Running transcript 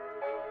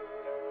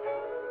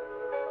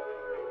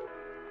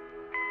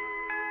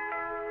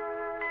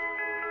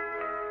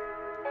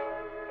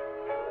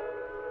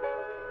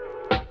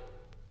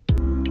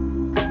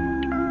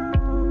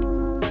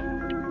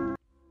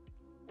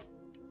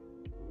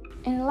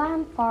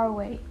land far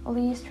away,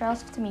 least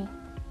relative to me,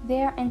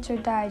 there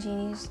entered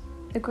Diogenes,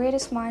 the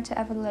greatest mind to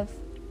ever live.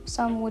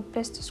 Some would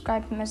best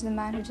describe him as the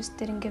man who just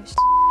didn't give a shit.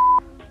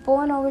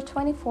 Born over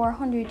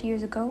 2,400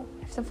 years ago,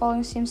 if the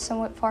following seems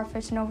somewhat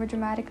far-fetched and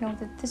overdramatic, note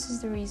that this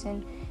is the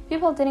reason.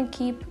 People didn't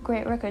keep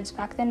great records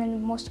back then,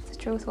 and most of the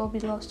truth will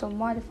be lost or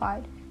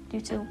modified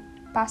due to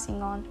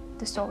passing on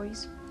the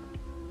stories.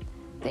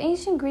 The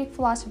ancient Greek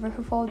philosopher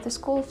who followed the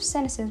school of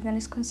Cynicism and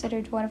is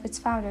considered one of its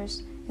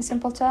founders. In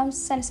simple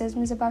terms,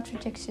 Cynicism is about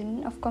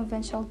rejection of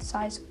conventional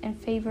desires in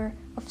favor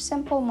of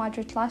simple,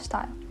 moderate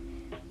lifestyle.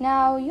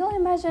 Now, you'll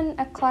imagine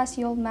a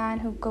classy old man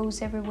who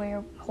goes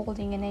everywhere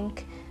holding an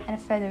ink and a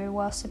feather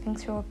while sipping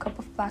through a cup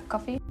of black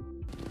coffee.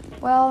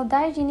 Well,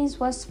 Diogenes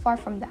was far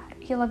from that.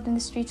 He lived in the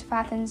streets of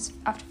Athens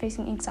after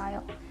facing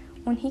exile.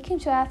 When he came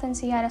to Athens,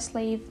 he had a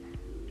slave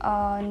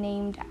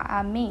named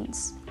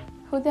Manes,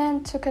 who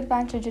then took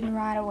advantage and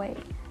ran away.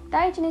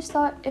 Diogenes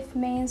thought if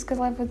Manes could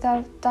live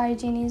without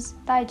Diogenes,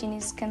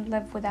 Diogenes can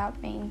live without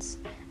Manes.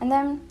 And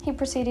then he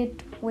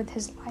proceeded with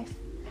his life.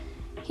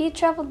 He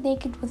traveled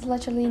naked with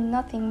literally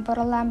nothing but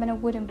a lamp and a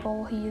wooden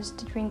bowl he used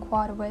to drink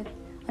water with,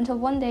 until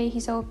one day he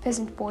saw a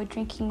peasant boy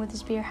drinking with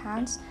his bare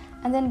hands,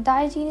 and then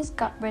Diogenes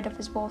got rid of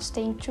his bowl,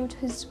 staying true to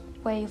his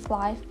way of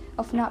life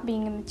of not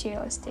being a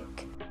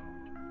materialistic.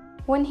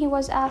 When he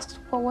was asked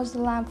what was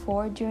the lamp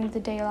for during the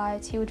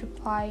daylight, he would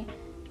reply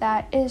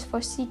that it is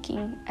for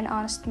seeking an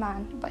honest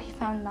man, but he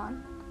found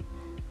none.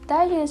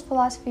 Diogenes'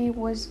 philosophy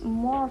was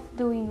more of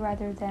doing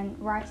rather than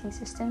writing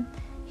system.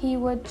 He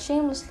would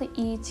shamelessly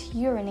eat,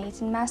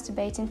 urinate, and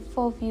masturbate in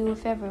full view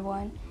of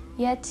everyone,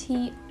 yet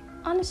he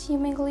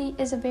unassumingly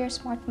is a very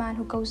smart man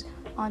who goes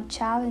on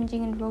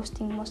challenging and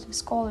roasting most of his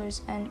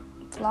scholars and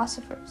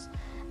philosophers,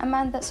 a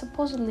man that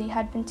supposedly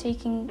had been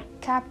taken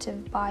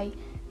captive by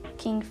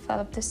King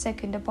Philip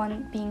II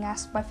upon being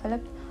asked by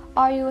Philip,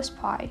 "Are you a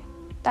spy?"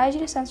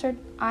 Diogenes answered,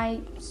 "I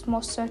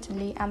most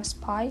certainly am a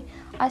spy.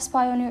 I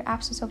spy on your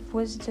absence of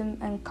wisdom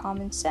and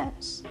common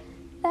sense."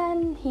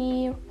 Then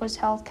he was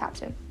held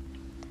captive.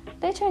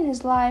 Later in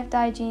his life,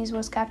 Diogenes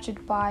was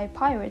captured by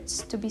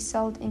pirates to be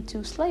sold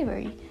into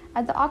slavery.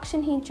 At the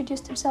auction, he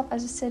introduced himself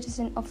as a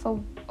citizen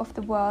of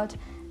the world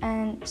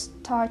and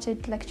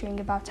started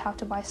lecturing about how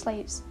to buy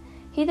slaves.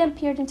 He then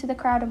peered into the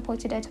crowd and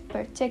pointed at a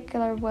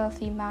particular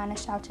wealthy man and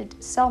shouted,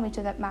 "Sell me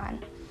to that man."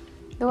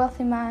 The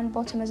wealthy man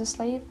bought him as a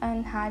slave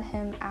and had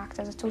him act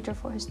as a tutor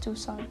for his 2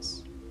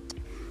 sons.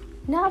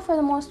 Now for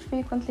the most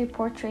frequently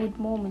portrayed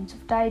moment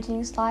of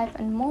Diogenes' life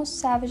and most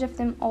savage of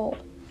them all.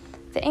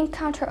 The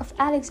encounter of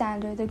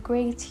Alexander, the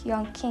great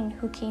young king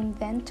who came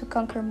then to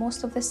conquer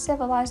most of the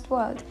civilized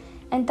world,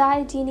 and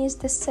Diogenes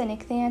the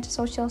cynic, the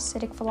antisocial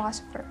Cynic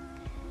philosopher.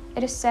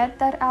 It is said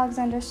that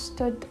Alexander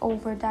stood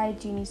over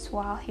Diogenes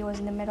while he was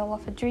in the middle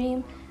of a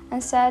dream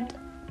and said,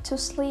 "To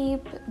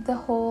sleep the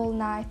whole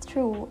night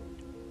through,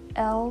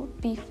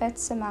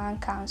 befits a man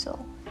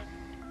counsel,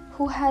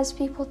 who has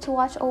people to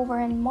watch over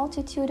and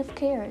multitude of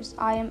cares.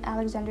 I am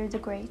Alexander the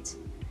Great."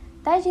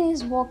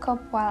 Diogenes woke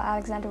up while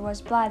Alexander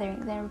was blathering,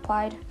 then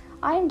replied,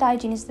 "I am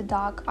Diogenes the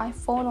dog. I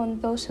fawn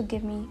on those who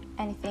give me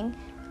anything,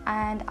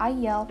 and I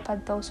yelp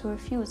at those who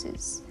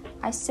refuses.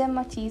 I set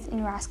my teeth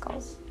in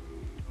rascals."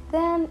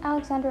 Then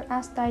Alexander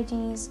asked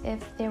Diogenes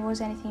if there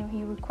was anything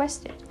he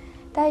requested.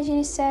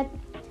 Diogenes said,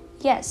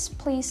 "Yes,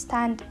 please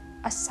stand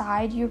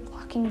aside, you're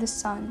blocking the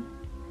sun."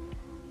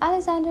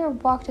 Alexander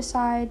walked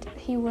aside.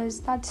 He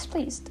was not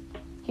displeased.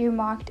 He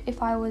remarked,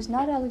 "If I was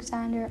not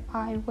Alexander,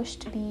 I wish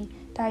to be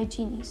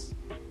Diogenes."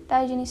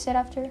 Diogenes said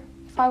after,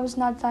 "If I was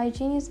not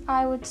Diogenes,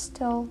 I would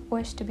still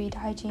wish to be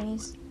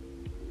Diogenes."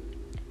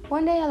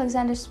 One day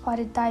Alexander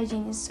spotted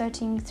Diogenes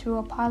searching through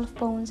a pile of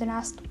bones and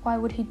asked why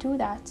would he do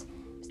that.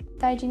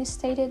 Diogenes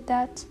stated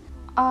that,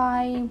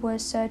 "I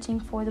was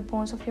searching for the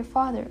bones of your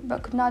father,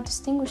 but could not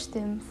distinguish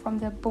them from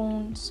the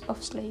bones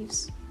of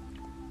slaves."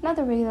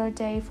 Another regular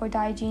day for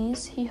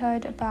Diogenes, he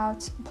heard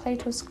about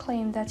Plato's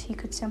claim that he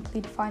could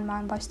simply define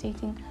man by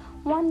stating,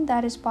 "one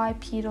that is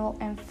bipedal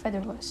and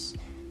featherless."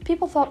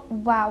 People thought,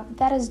 "Wow,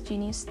 that is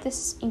genius, this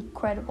is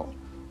incredible,"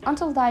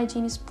 until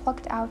Diogenes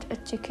plucked out a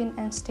chicken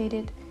and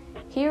stated,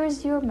 "Here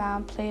is your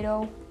man,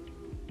 Plato."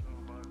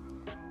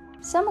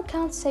 Some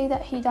accounts say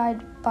that he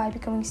died by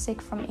becoming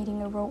sick from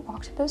eating a raw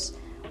octopus,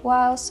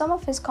 while some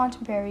of his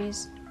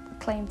contemporaries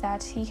claim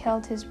that he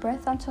held his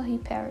breath until he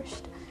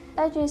perished.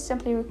 Diogenes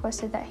simply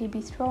requested that he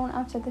be thrown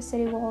outside the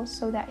city walls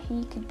so that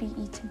he could be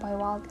eaten by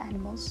wild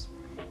animals.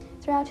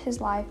 Throughout his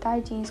life,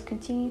 Diogenes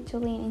continued to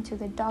lean into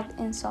the dog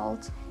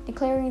insult,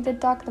 declaring the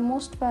dog the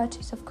most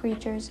virtuous of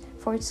creatures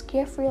for its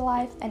carefree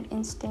life and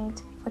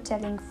instinct for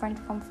telling friend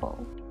from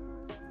foe.